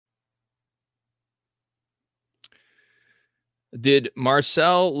Did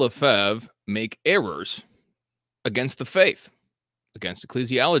Marcel Lefebvre make errors against the faith, against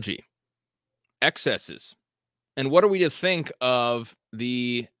ecclesiology, excesses? And what are we to think of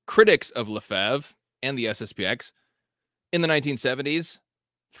the critics of Lefebvre and the SSPX in the 1970s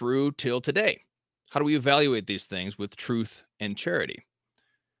through till today? How do we evaluate these things with truth and charity?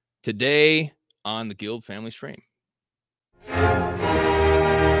 Today on the Guild Family Stream.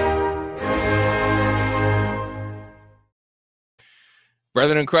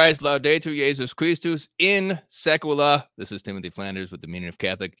 Brethren in Christ, Laudator Jesus Christus in Secula. This is Timothy Flanders with the Meaning of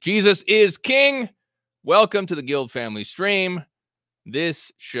Catholic. Jesus is King. Welcome to the Guild Family Stream. This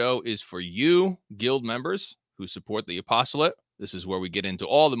show is for you, Guild members who support the apostolate. This is where we get into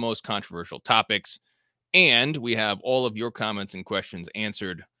all the most controversial topics, and we have all of your comments and questions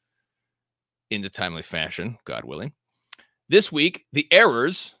answered in the timely fashion, God willing. This week, the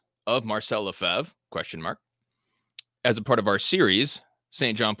errors of Marcel Lefebvre, ? As a part of our series,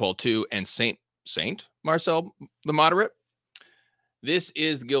 St. John Paul II and Saint Marcel the Moderate. This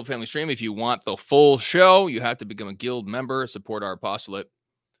is the Guild Family Stream. If you want the full show, you have to become a Guild member, support our apostolate,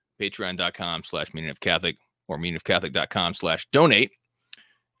 patreon.com/meaningofcatholic or meaningofcatholic.com/donate.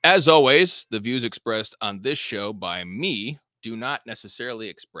 As always, the views expressed on this show by me do not necessarily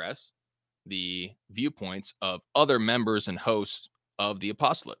express the viewpoints of other members and hosts of the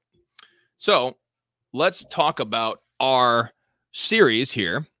apostolate. So let's talk about our series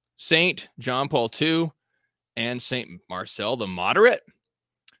here, St. John Paul II and St. Marcel the Moderate.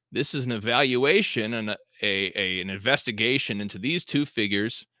 This is an evaluation and an investigation into these two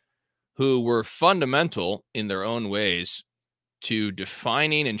figures who were fundamental in their own ways to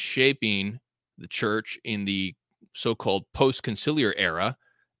defining and shaping the church in the so-called post-conciliar era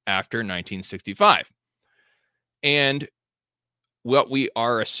after 1965. And what we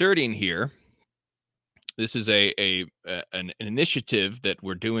are asserting here, this is an initiative that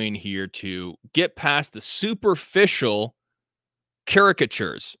we're doing here to get past the superficial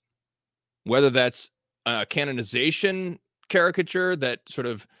caricatures, whether that's a canonization caricature that sort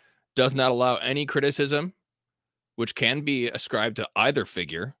of does not allow any criticism, which can be ascribed to either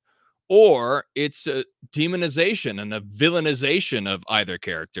figure, or it's a demonization and a villainization of either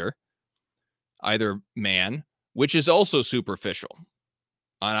character, either man, which is also superficial.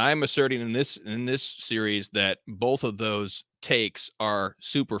 And I'm asserting in this series that both of those takes are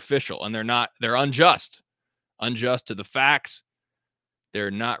superficial, and they're unjust to the facts.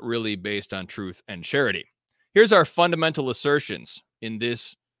 They're not really based on truth and charity. Here's our fundamental assertions in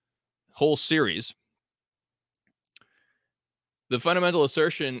this whole series. The fundamental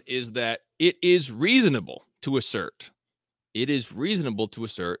assertion is that it is reasonable to assert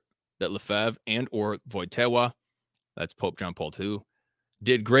that Lefebvre and or Wojtyła, that's Pope John Paul II,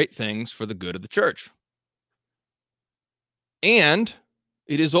 did great things for the good of the church. And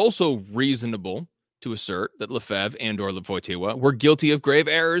it is also reasonable to assert that Lefebvre and or Wojtyła were guilty of grave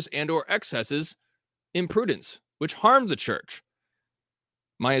errors and or excesses in prudence, which harmed the church.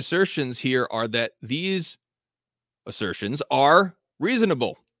 My assertions here are that these assertions are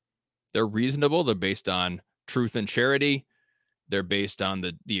reasonable. They're reasonable. They're based on truth and charity. They're based on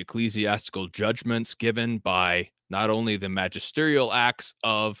the ecclesiastical judgments given by not only the magisterial acts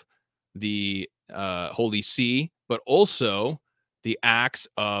of the Holy See, but also the acts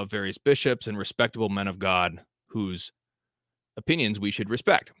of various bishops and respectable men of God whose opinions we should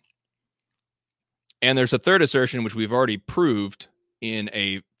respect. And there's a third assertion, which we've already proved in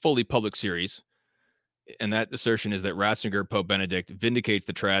a fully public series, and that assertion is that Ratzinger, Pope Benedict, vindicates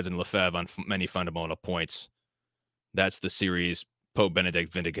the trads and Lefebvre on many fundamental points. That's the series, Pope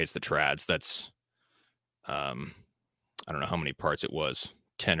Benedict vindicates the trads. That's I don't know how many parts it was,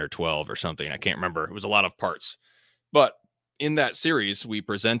 10 or 12 or something. I can't remember. It was a lot of parts. But in that series, we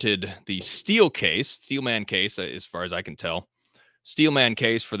presented the Steelman case, as far as I can tell, Steelman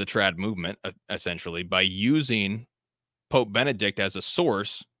case for the trad movement, essentially, by using Pope Benedict as a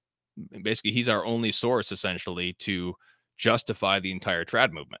source. Basically, he's our only source, essentially, to justify the entire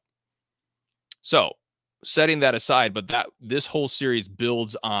trad movement. So, setting that aside, but this whole series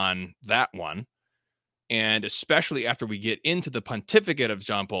builds on that one. And especially after we get into the pontificate of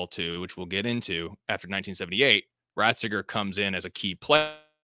John Paul II, which we'll get into after 1978, Ratzinger comes in as a key player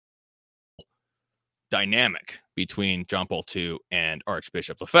dynamic between John Paul II and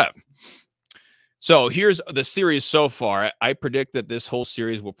Archbishop Lefebvre. So here's the series so far. I predict that this whole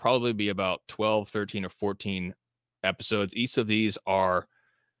series will probably be about 12, 13, or 14 episodes. Each of these are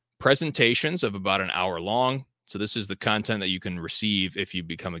presentations of about an hour long. So this is the content that you can receive if you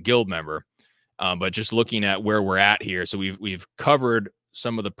become a Guild member. But just looking at where we're at here, so we've covered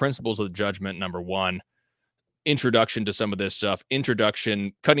some of the principles of the judgment, number one, introduction to some of this stuff.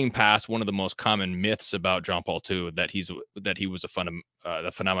 Introduction, cutting past one of the most common myths about John Paul II, that he was a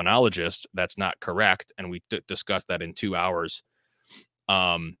phenomenologist. That's not correct, and we discussed that in 2 hours.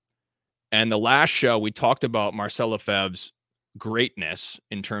 And the last show, we talked about Marcel Lefebvre's greatness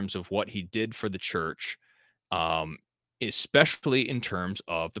in terms of what he did for the church, especially in terms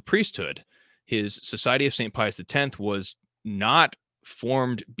of the priesthood. His Society of St. Pius X was not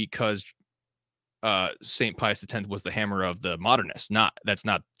formed because St. Pius X was the hammer of the modernists. That's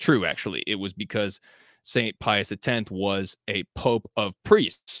not true, actually. It was because St. Pius X was a pope of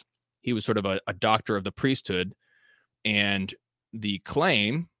priests. He was sort of a doctor of the priesthood. And the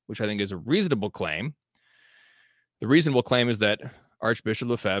claim, which I think is a reasonable claim, the reasonable claim is that Archbishop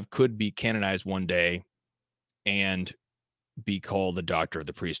Lefebvre could be canonized one day and be called the doctor of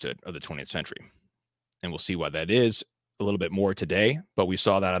the priesthood of the 20th century. And we'll see why that is a little bit more today, but we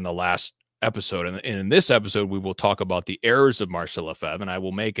saw that on the last episode. And in this episode, we will talk about the errors of Marcel Lefebvre, and I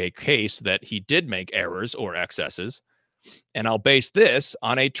will make a case that he did make errors or excesses, and I'll base this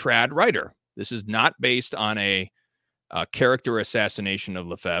on a trad writer. This is not based on a character assassination of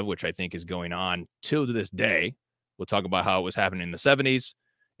Lefebvre, which I think is going on till this day. We'll talk about how it was happening in the 70s.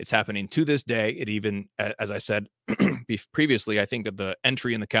 It's happening to this day. It even, as I said previously, I think that the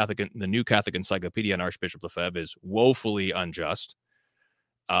entry in the New Catholic Encyclopedia on Archbishop Lefebvre is woefully unjust.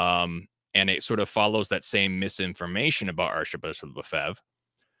 And it sort of follows that same misinformation about Archbishop Lefebvre.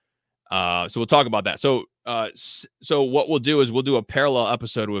 So we'll talk about that. So what we'll do is we'll do a parallel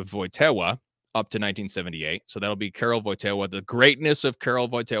episode with Wojtyła up to 1978. So that'll be Karol Wojtyła, the greatness of Karol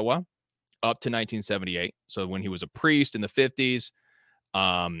Wojtyła up to 1978. So when he was a priest in the 50s,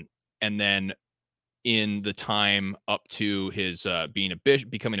 and then in the time up to his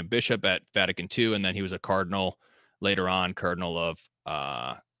becoming a bishop at Vatican II, and then he was a cardinal later on, cardinal of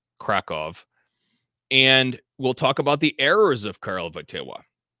Krakow. And we'll talk about the errors of Karol Wojtyła.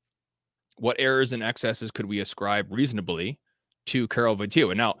 What errors and excesses could we ascribe reasonably to Karol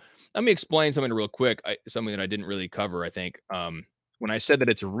Wojtyła? Now, let me explain something real quick, something that I didn't really cover, I think. When I said that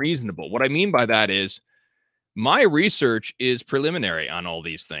it's reasonable, what I mean by that is my research is preliminary on all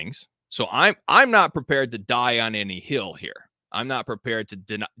these things. So I'm not prepared to die on any hill here. I'm not prepared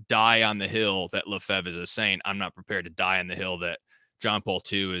to die on the hill that Lefebvre is a saint. I'm not prepared to die on the hill that John Paul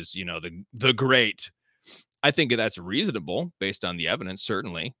II is, the great. I think that's reasonable based on the evidence.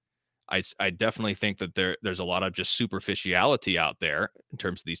 Certainly, I definitely think that there's a lot of just superficiality out there in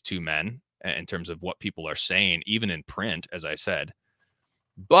terms of these two men, in terms of what people are saying, even in print, as I said.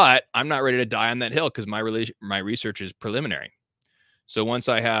 But I'm not ready to die on that hill because my research is preliminary. So once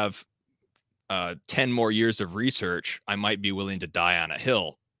I have 10 more years of research, I might be willing to die on a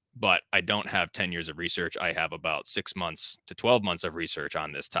hill. But I don't have 10 years of research. I have about 6 months to 12 months of research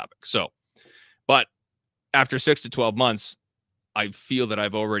on this topic. So, but after 6 to 12 months, I feel that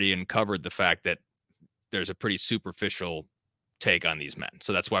I've already uncovered the fact that there's a pretty superficial take on these men.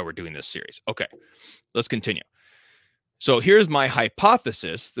 So that's why we're doing this series. Okay, let's continue. So here's my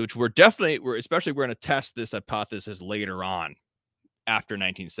hypothesis, which we're going to test this hypothesis later on after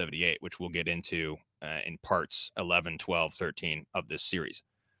 1978, which we'll get into in parts 11, 12, 13 of this series.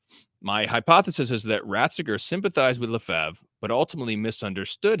 My hypothesis is that Ratzinger sympathized with Lefebvre, but ultimately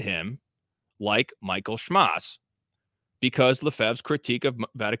misunderstood him, like Michael Schmass, because Lefebvre's critique of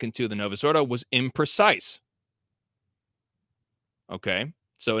Vatican II, the Novus Ordo, was imprecise. Okay,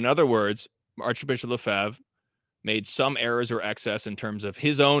 so in other words, Archbishop Lefebvre made some errors or excess in terms of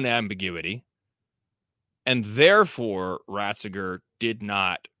his own ambiguity, and therefore Ratzinger did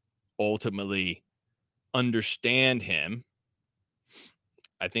not ultimately understand him.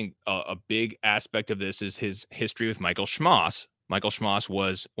 I think a big aspect of this is his history with Michael Schmass. Michael Schmass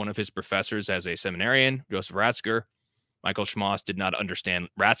was one of his professors as a seminarian, Joseph Ratzinger. Michael Schmass did not understand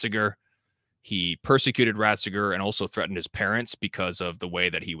Ratzinger. He persecuted Ratzinger and also threatened his parents because of the way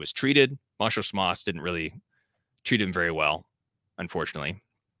that he was treated. Marshal Schmass didn't really treat him very well, unfortunately.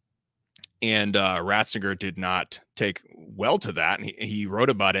 And Ratzinger did not take well to that. And he wrote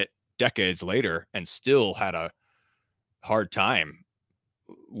about it decades later and still had a hard time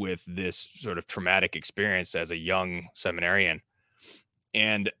with this sort of traumatic experience as a young seminarian.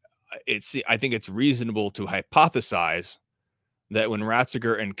 And I think it's reasonable to hypothesize that when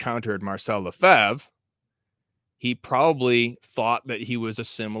Ratzinger encountered Marcel Lefebvre, he probably thought that he was a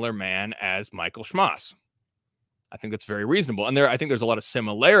similar man as Michael Schmass. I think that's very reasonable. And I think there's a lot of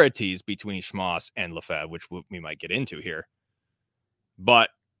similarities between Schmass and Lefebvre, which we might get into here. But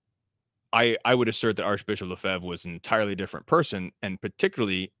I would assert that Archbishop Lefebvre was an entirely different person, and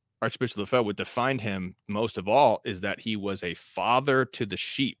particularly Archbishop Lefebvre, what defined him most of all is that he was a father to the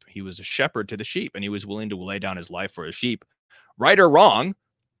sheep. He was a shepherd to the sheep, and he was willing to lay down his life for his sheep, right or wrong.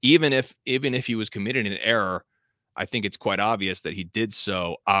 Even if he was committing an error, I think it's quite obvious that he did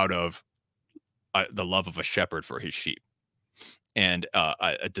so out of the love of a shepherd for his sheep and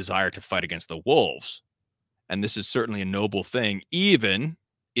a desire to fight against the wolves. And this is certainly a noble thing, even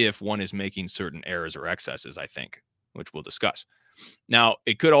if one is making certain errors or excesses, I think, which we'll discuss. Now,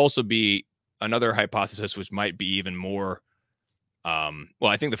 it could also be another hypothesis, which might be even more. Well,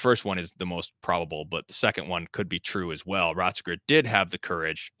 I think the first one is the most probable, but the second one could be true as well. Ratzinger did have the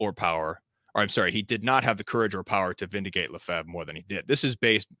courage or power, or I'm sorry, he did not have the courage or power to vindicate Lefebvre more than he did. This is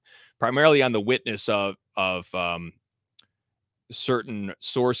based primarily on the witness of certain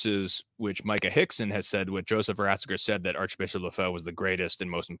sources, which Micah Hickson has said, what Joseph Ratzinger said, that Archbishop Lefebvre was the greatest and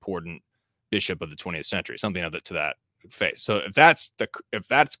most important bishop of the 20th century, something of it to that face. So if that's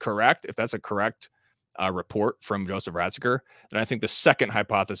correct, if that's a correct report from Joseph Ratzinger, then I think the second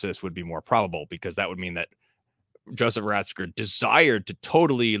hypothesis would be more probable, because that would mean that Joseph Ratzinger desired to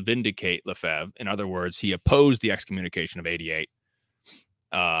totally vindicate Lefebvre. In other words, he opposed the excommunication of 88,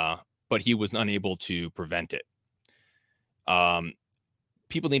 but he was unable to prevent it.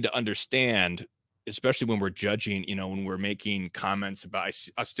 People need to understand, especially when we're judging, when we're making comments about,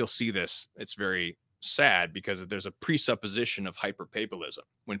 I still see this, it's very sad, because there's a presupposition of hyperpapalism.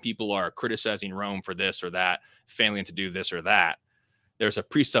 When people are criticizing Rome for this or that, failing to do this or that, there's a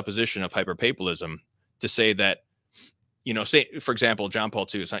presupposition of hyperpapalism to say that, say, for example,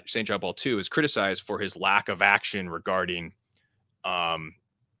 St. John Paul II is criticized for his lack of action regarding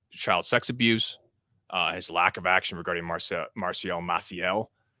child sex abuse, his lack of action regarding Marcel Maciel.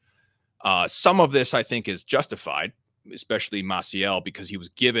 Some of this, I think, is justified, especially Maciel, because he was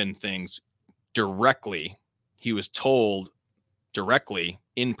given things directly. He was told directly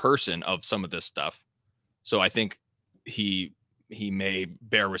in person of some of this stuff. So I think he may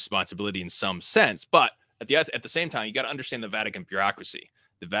bear responsibility in some sense. But at the same time, you got to understand the Vatican bureaucracy.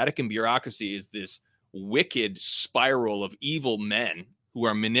 The Vatican bureaucracy is this wicked spiral of evil men who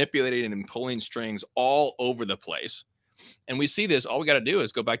are manipulating and pulling strings all over the place. And we see this, all we got to do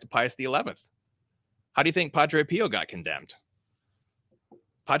is go back to Pius XI. How do you think Padre Pio got condemned?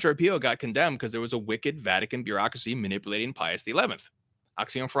 Padre Pio got condemned because there was a wicked Vatican bureaucracy manipulating Pius XI.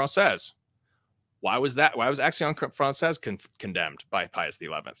 Action Française. Why was that? Why was Action Française condemned by Pius XI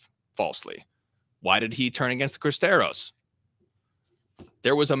falsely? Why did he turn against the Cristeros?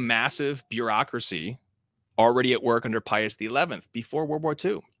 There was a massive bureaucracy already at work under Pius XI before World War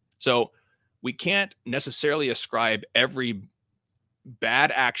II. So we can't necessarily ascribe every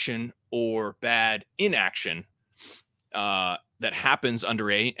bad action or bad inaction that happens under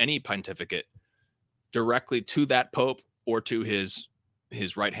any pontificate directly to that pope or to his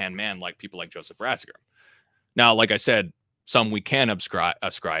right-hand man, like people like Joseph Ratzinger. Now, like I said, some we can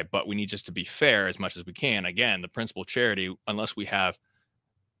ascribe, but we need just to be fair as much as we can. Again, the principle of charity, unless we have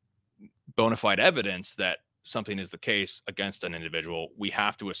bona fide evidence that something is the case against an individual, we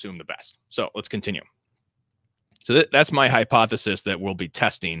have to assume the best. So let's continue. So that's my hypothesis that we'll be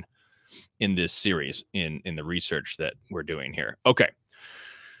testing in this series, in the research that we're doing here. Okay.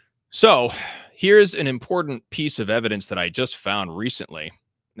 So here's an important piece of evidence that I just found recently.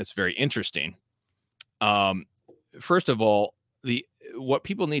 That's very interesting. First of all, what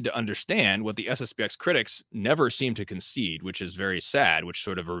people need to understand, what the SSPX critics never seem to concede, which is very sad, which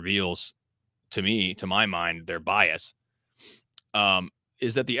sort of reveals to my mind, their bias,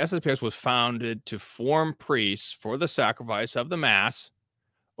 is that the SSPX was founded to form priests for the sacrifice of the Mass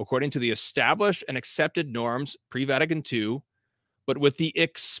according to the established and accepted norms pre-Vatican II, but with the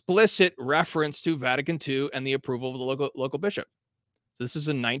explicit reference to Vatican II and the approval of the local bishop. So this is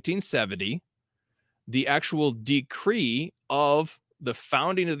in 1970. The actual decree of the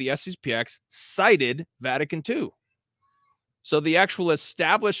founding of the SSPX cited Vatican II. So the actual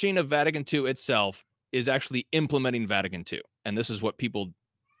establishing of Vatican II itself is actually implementing Vatican II. And this is what people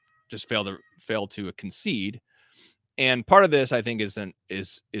just fail to concede. And part of this, I think, is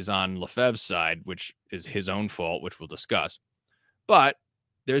on Lefebvre's side, which is his own fault, which we'll discuss. But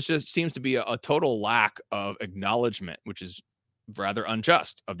there's just seems to be a total lack of acknowledgement, which is rather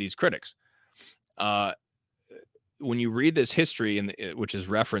unjust, of these critics. When you read this history, which is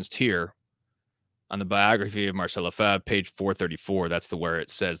referenced here on the biography of Marcel Lefebvre, page 434, that's where it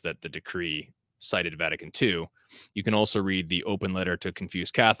says that the decree cited Vatican II. You can also read the open letter to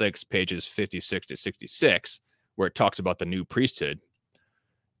confused Catholics, pages 56 to 66, where it talks about the new priesthood.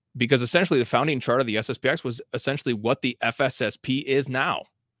 Because essentially the founding charter of the SSPX was essentially what the FSSP is now.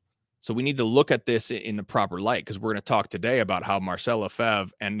 So we need to look at this in the proper light, because we're going to talk today about how Marcel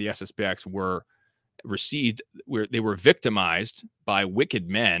Lefebvre and the SSPX were received, where they were victimized by wicked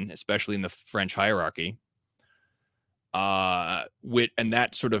men, especially in the French hierarchy. And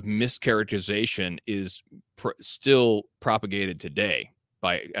that sort of mischaracterization is still propagated today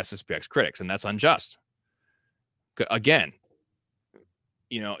by SSPX critics, and that's unjust. Again,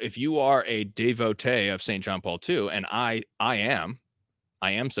 if you are a devotee of St. John Paul II, and I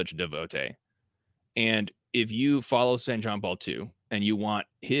am such a devotee, and if you follow St. John Paul II and you want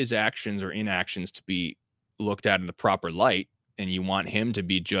his actions or inactions to be looked at in the proper light, and you want him to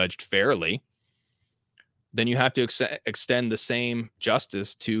be judged fairly, then you have to extend the same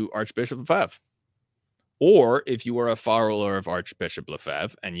justice to Archbishop Lefebvre. Or if you are a follower of Archbishop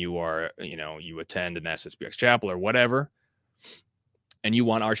Lefebvre and you are, you attend an SSPX chapel or whatever, and you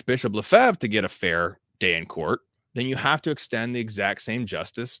want Archbishop Lefebvre to get a fair day in court, then you have to extend the exact same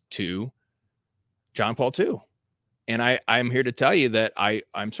justice to John Paul II. And I'm here to tell you that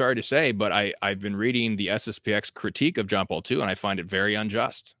I'm sorry to say, but I've been reading the SSPX critique of John Paul II, and I find it very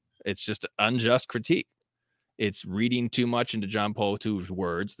unjust. It's just an unjust critique. It's reading too much into John Paul II's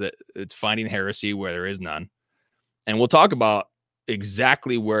words, that it's finding heresy where there is none. And we'll talk about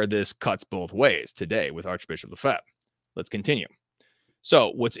exactly where this cuts both ways today with Archbishop Lefebvre. Let's continue.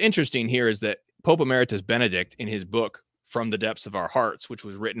 So what's interesting here is that Pope Emeritus Benedict, in his book, From the Depths of Our Hearts, which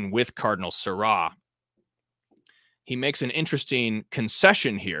was written with Cardinal Sarah, he makes an interesting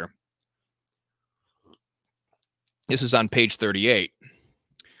concession here. This is on page 38.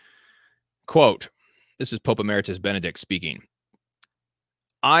 Quote, this is Pope Emeritus Benedict speaking.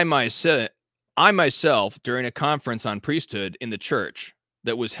 I myself, during a conference on priesthood in the church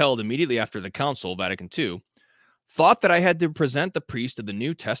that was held immediately after the Council, Vatican II, thought that I had to present the priest of the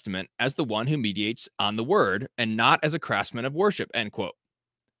New Testament as the one who mediates on the word and not as a craftsman of worship, end quote.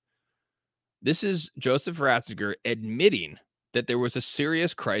 This is Joseph Ratzinger admitting that there was a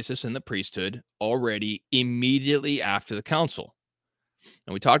serious crisis in the priesthood already immediately after the council.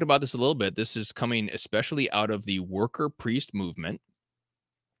 And we talked about this a little bit. This is coming especially out of the worker priest movement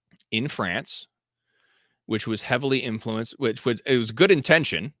in France, which was heavily influenced, it was good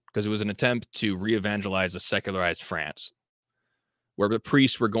intention, because it was an attempt to re-evangelize a secularized France, where the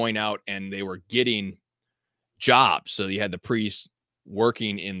priests were going out and they were getting jobs. So you had the priests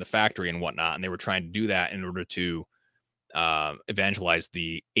working in the factory and whatnot, and they were trying to do that in order to evangelize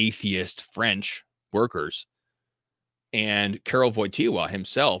the atheist French workers. And Karol Wojtyła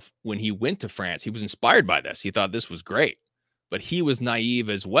himself, when he went to France, he was inspired by this. He thought this was great, but he was naive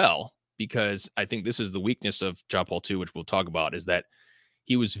as well, because I think this is the weakness of John Paul II, which we'll talk about, is that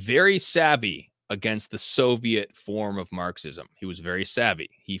he was very savvy against the Soviet form of Marxism. He was very savvy.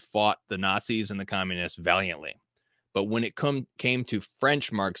 He fought the Nazis and the communists valiantly. But when it came to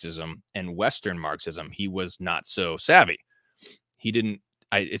French Marxism and Western Marxism, he was not so savvy.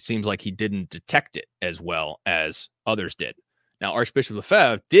 It seems like he didn't detect it as well as others did. Now, Archbishop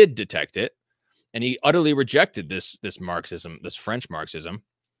Lefebvre did detect it, and he utterly rejected this Marxism, this French Marxism,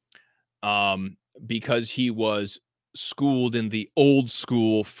 because he was schooled in the old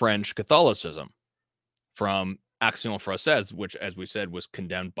school French Catholicism from Action Française, which, as we said, was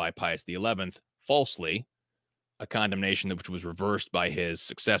condemned by Pius XI falsely, a condemnation which was reversed by his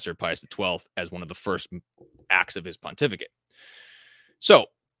successor, Pius XII, as one of the first acts of his pontificate. So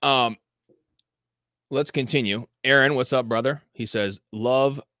let's continue. Aaron, what's up, brother? He says,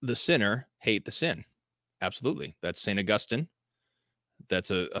 love the sinner, hate the sin. Absolutely. That's St. Augustine.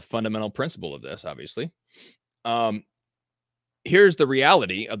 That's a fundamental principle of this, obviously. Here's the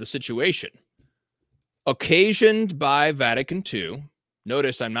reality of the situation. Occasioned by Vatican II.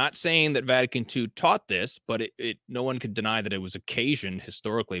 Notice I'm not saying that Vatican II taught this, but no one could deny that it was occasioned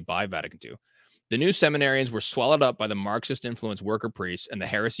historically by Vatican II. The new seminarians were swallowed up by the Marxist-influenced worker priests and the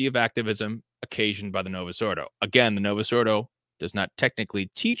heresy of activism occasioned by the Novus Ordo. Again, the Novus Ordo does not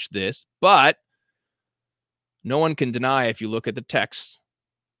technically teach this, but no one can deny, if you look at the text,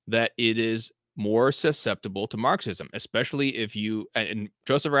 that it is more susceptible to Marxism, especially if you, and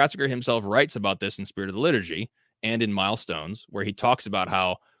Joseph Ratzinger himself writes about this in Spirit of the Liturgy and in Milestones, where he talks about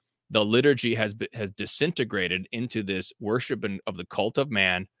how the liturgy has disintegrated into this worship of the cult of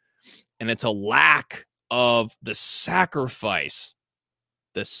man, and it's a lack of the sacrifice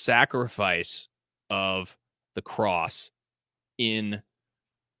of the cross,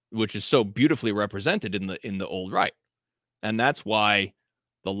 which is so beautifully represented in the old rite. And that's why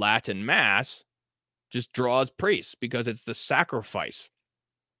the Latin Mass just draws priests, because it's the sacrifice.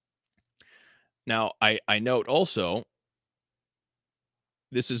 Now, I note also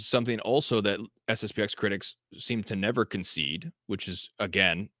this is something also that SSPX critics seem to never concede, which is,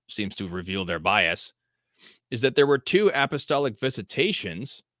 again, seems to reveal their bias, is that there were 2 apostolic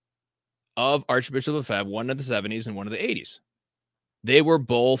visitations of Archbishop Lefebvre, one in the 70s and one in the 80s. They were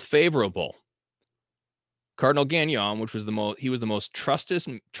both favorable. Cardinal Gagnon, which was he was the most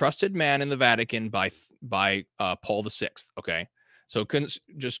trusted man in the Vatican by Paul VI. Okay, so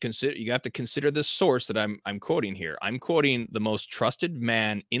just consider, you have to consider this source that I'm quoting here. I'm quoting the most trusted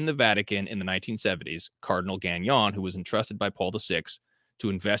man in the Vatican in the 1970s, Cardinal Gagnon, who was entrusted by Paul VI to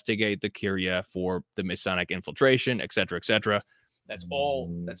investigate the Curia for the Masonic infiltration, et cetera, et cetera. That's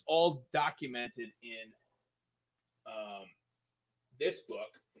all documented in this book,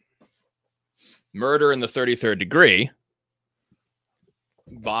 Murder in the 33rd Degree,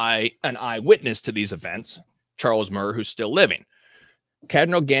 by an eyewitness to these events, Charles Murr, who's still living.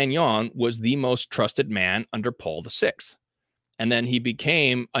 Cardinal Gagnon was the most trusted man under Paul VI. And then he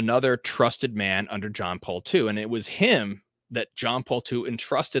became another trusted man under John Paul II. And it was him that John Paul II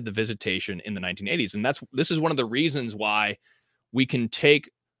entrusted the visitation in the 1980s. And this is one of the reasons why we can take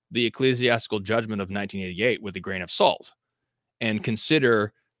the ecclesiastical judgment of 1988 with a grain of salt and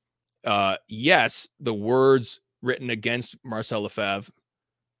consider, yes, the words written against Marcel Lefebvre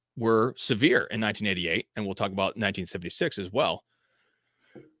were severe in 1988, and we'll talk about 1976 as well.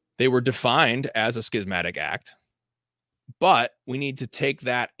 They were defined as a schismatic act, but we need to take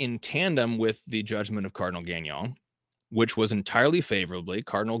that in tandem with the judgment of Cardinal Gagnon, which was entirely favorably.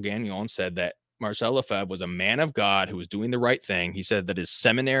 Cardinal Gagnon said that Marcel Lefebvre was a man of God who was doing the right thing. He said that his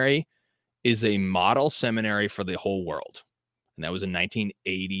seminary is a model seminary for the whole world. And that was in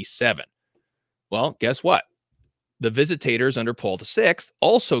 1987. Well, guess what? The visitators under Paul VI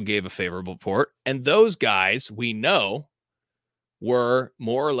also gave a favorable report. And those guys, we know, were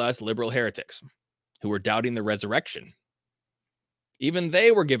more or less liberal heretics who were doubting the resurrection. Even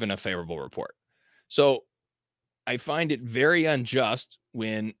they were given a favorable report. So I find it very unjust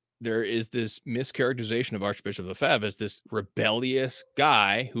when there is this mischaracterization of Archbishop Lefebvre as this rebellious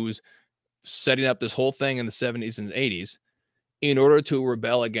guy who's setting up this whole thing in the 70s and 80s in order to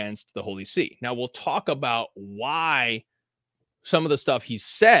rebel against the Holy See. Now, we'll talk about why some of the stuff he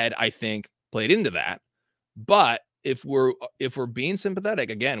said, I think, played into that. But if we're being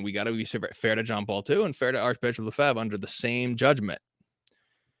sympathetic, again, we got to be fair to John Paul II and fair to Archbishop Lefebvre under the same judgment.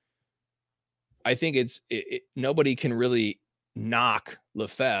 I think nobody can really knock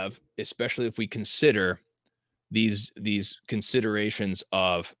Lefebvre, especially if we consider these considerations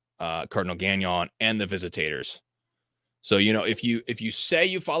of Cardinal Gagnon and the visitators. So, you know, if you say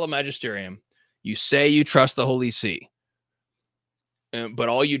you follow magisterium, you say you trust the Holy See, but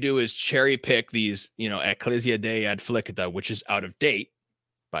all you do is cherry pick these, you know, Ecclesia Dei ad Felicita, which is out of date,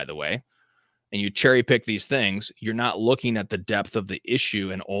 by the way, and you cherry pick these things, you're not looking at the depth of the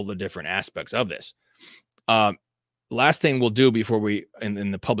issue and all the different aspects of this. Last thing we'll do before we,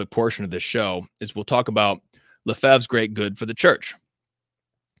 in the public portion of this show, is we'll talk about Lefebvre's great good for the church.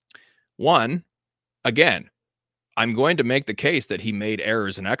 One, again, I'm going to make the case that he made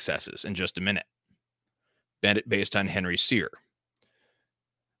errors and excesses in just a minute, based on Henry Cyr.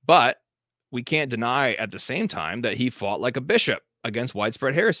 But we can't deny at the same time that he fought like a bishop against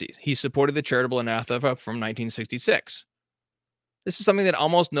widespread heresies. He supported the charitable anathema from 1966. This is something that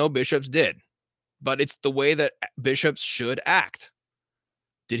almost no bishops did, but it's the way that bishops should act.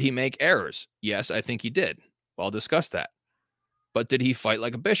 Did he make errors? Yes, I think he did. Well, I'll discuss that. But did he fight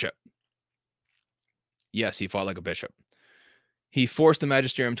like a bishop? Yes, he fought like a bishop. He forced the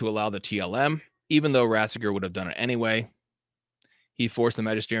magisterium to allow the TLM, even though Ratzinger would have done it anyway. He forced the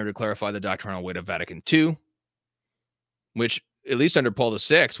magisterium to clarify the doctrinal weight of Vatican II, which, at least under Paul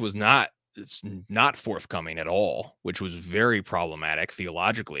VI, was not forthcoming at all, which was very problematic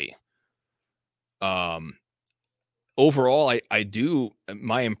theologically. Overall,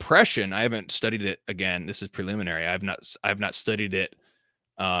 my impression, I haven't studied it again. This is preliminary. I've not studied it.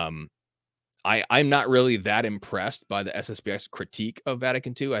 I'm not really that impressed by the SSPX critique of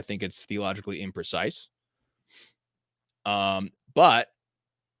Vatican II. I think it's theologically imprecise. But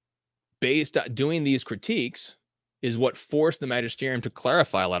based on doing these critiques is what forced the magisterium to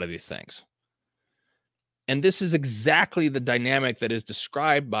clarify a lot of these things. And this is exactly the dynamic that is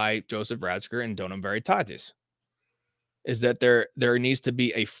described by Joseph Ratzinger in Donum Veritatis, is that there needs to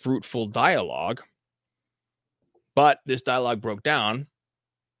be a fruitful dialogue, but this dialogue broke down,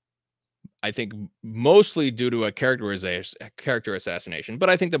 I think, mostly due to a character assassination, but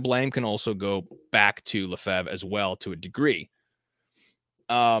I think the blame can also go back to Lefebvre as well to a degree.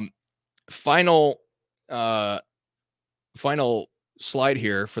 Final slide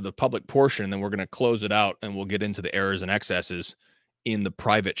here for the public portion, then we're going to close it out and we'll get into the errors and excesses in the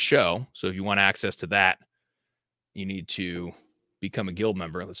private show. So if you want access to that, you need to become a guild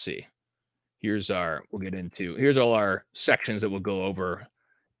member. Let's see. Here's here's all our sections that we'll go over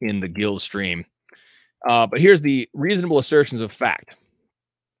in the guild stream. But here's the reasonable assertions of fact.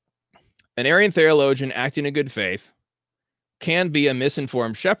 An Arian theologian acting in good faith can be a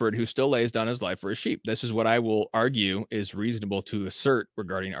misinformed shepherd who still lays down his life for his sheep. This is what I will argue is reasonable to assert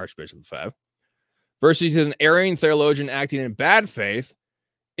regarding Archbishop Lefebvre. Versus an Arian theologian acting in bad faith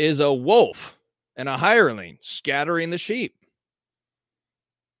is a wolf and a hireling scattering the sheep.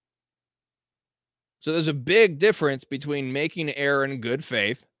 So there's a big difference between making error in good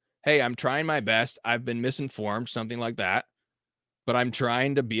faith. Hey, I'm trying my best. I've been misinformed, something like that, but I'm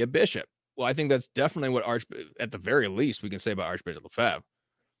trying to be a bishop. Well, I think that's definitely what at the very least we can say about Archbishop Lefebvre.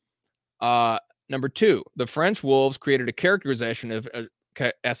 Number two, the French wolves created a characterization of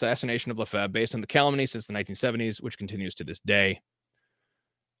assassination of Lefebvre based on the calumny since the 1970s, which continues to this day.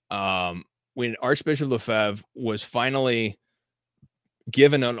 When Archbishop Lefebvre was finally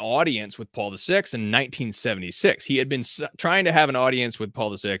given an audience with Paul VI in 1976, he had been trying to have an audience with Paul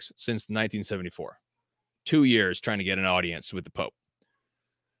VI since 1974. 2 years trying to get an audience with the Pope.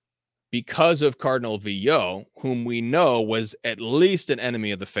 Because of Cardinal Villot, whom we know was at least an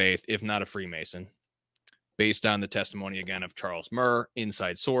enemy of the faith, if not a Freemason, based on the testimony, again, of Charles Murr,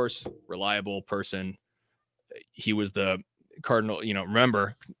 inside source, reliable person. He was the cardinal,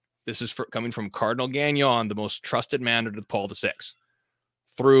 remember, this is coming from Cardinal Gagnon, the most trusted man under Paul VI.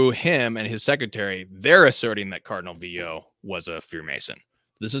 Through him and his secretary, they're asserting that Cardinal Villot was a Freemason.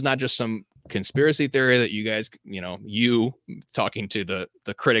 This is not just some conspiracy theory that you guys, you talking to the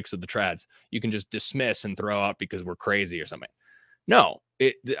critics of the trads, you can just dismiss and throw out because we're crazy or something. No,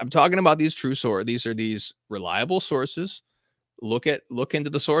 I'm talking about these true sources. These are these reliable sources. Look into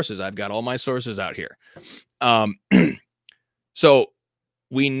the sources. I've got all my sources out here. So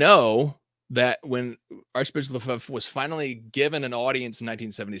we know that when Archbishop Lefebvre was finally given an audience in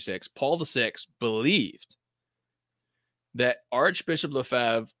 1976, Paul VI believed that Archbishop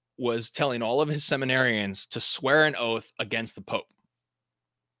Lefebvre was telling all of his seminarians to swear an oath against the Pope.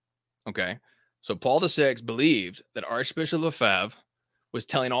 Okay. So Paul VI believed that Archbishop Lefebvre was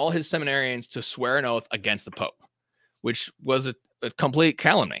telling all his seminarians to swear an oath against the Pope, which was a complete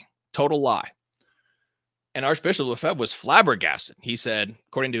calumny, total lie. And Archbishop Lefebvre was flabbergasted. He said,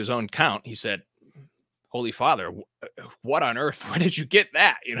 according to his own count, he said, Holy Father, what on earth? Where did you get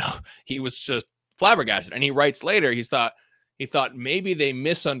that? He was just flabbergasted. And he writes later, he thought maybe they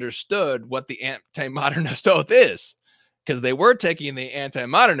misunderstood what the anti-modernist oath is, because they were taking the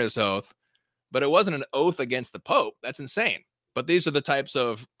anti-modernist oath, but it wasn't an oath against the Pope. That's insane. But these are the types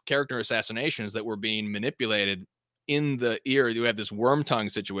of character assassinations that were being manipulated in the ear. You have this worm tongue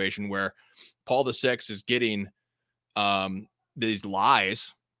situation where Paul VI is getting these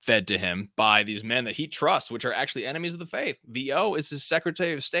lies fed to him by these men that he trusts, which are actually enemies of the faith. Villot is his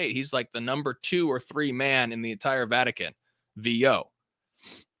Secretary of State. He's like the number 2 or 3 man in the entire Vatican, Villot.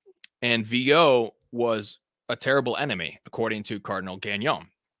 And Villot was a terrible enemy, according to Cardinal Gagnon.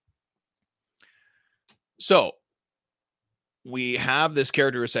 So we have this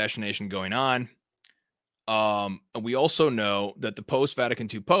character assassination going on. And we also know that the post-Vatican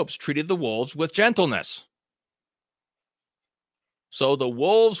II popes treated the wolves with gentleness. So the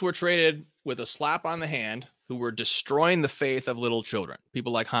wolves were treated with a slap on the hand, who were destroying the faith of little children.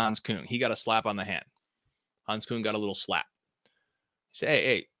 People like Hans Kuhn. He got a slap on the hand. Hans Kuhn got a little slap. Say,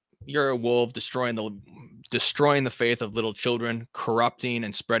 hey, you're a wolf destroying the faith of little children, corrupting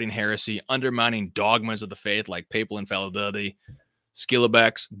and spreading heresy, undermining dogmas of the faith like papal infallibility,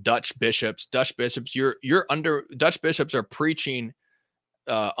 Skillebeck's, Dutch bishops. Dutch bishops are preaching,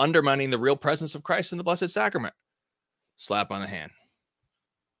 undermining the real presence of Christ in the Blessed Sacrament. Slap on the hand.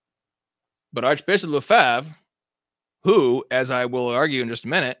 But Archbishop Lefebvre, who, as I will argue in just a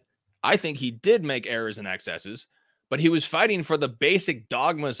minute, I think he did make errors and excesses, but he was fighting for the basic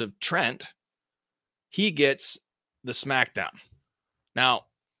dogmas of Trent. He gets the smackdown. Now,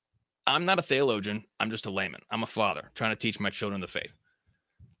 I'm not a theologian. I'm just a layman. I'm a father trying to teach my children the faith.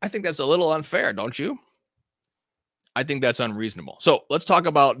 I think that's a little unfair, don't you? I think that's unreasonable. So let's talk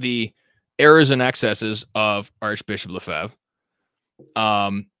about the errors and excesses of Archbishop Lefebvre.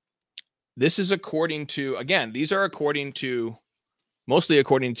 This is according to, again, these are mostly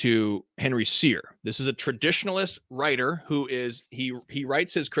according to Henry Cyr. This is a traditionalist writer who is, he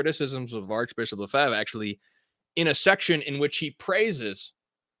writes his criticisms of Archbishop Lefebvre actually in a section in which he praises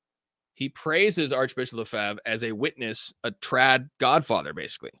Archbishop Lefebvre as a witness, a trad godfather,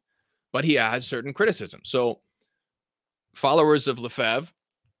 basically. But he has certain criticisms. So followers of Lefebvre,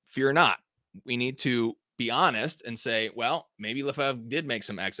 fear not. We need to be honest and say, well, maybe Lefebvre did make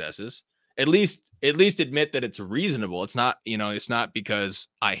some excesses. At least admit that it's reasonable. It's not, it's not because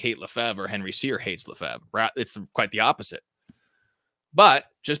I hate Lefebvre or Henry Cyr hates Lefebvre. It's quite the opposite. But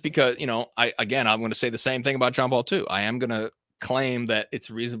just because, I'm going to say the same thing about Jean Paul too. I am going to claim that it's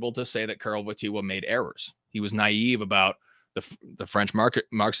reasonable to say that Karl Wojtyła made errors. He was naive about the French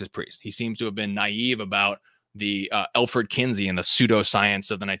Marxist priest. He seems to have been naive about the Alfred Kinsey and the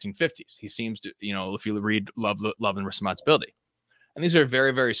pseudoscience of the 1950s. He seems to, if you read Love and Responsibility. And these are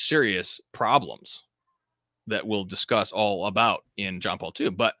very, very serious problems that we'll discuss all about in Jean Paul II.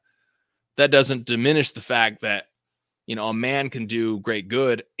 But that doesn't diminish the fact that, a man can do great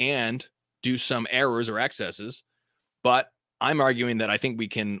good and do some errors or excesses. But I'm arguing that I think we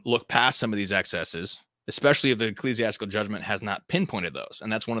can look past some of these excesses, especially if the ecclesiastical judgment has not pinpointed those.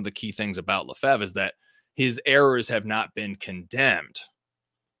 And that's one of the key things about Lefebvre, is that his errors have not been condemned.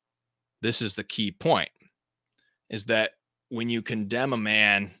 This is the key point, is that when you condemn a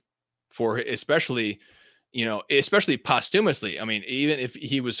man for, especially posthumously, I mean, even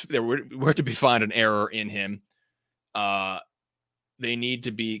if there were to be found an error in him, they need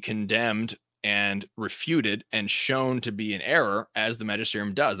to be condemned and refuted and shown to be an error, as the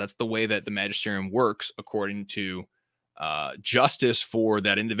magisterium does. That's the way that the magisterium works, according to justice for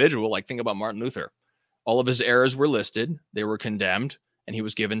that individual. Like, think about Martin Luther. All of his errors were listed, they were condemned, and he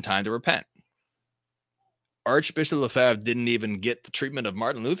was given time to repent. Archbishop Lefebvre didn't even get the treatment of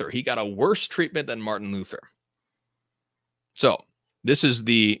Martin Luther. He got a worse treatment than Martin Luther. So this is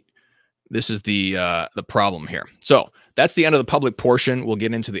the problem here. So that's the end of the public portion. We'll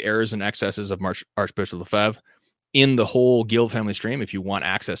get into the errors and excesses of Archbishop Lefebvre in the whole Guild Family stream. If you want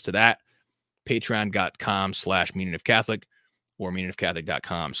access to that, patreon.com/meaningofcatholic or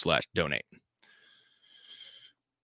meaningofcatholic.com/donate.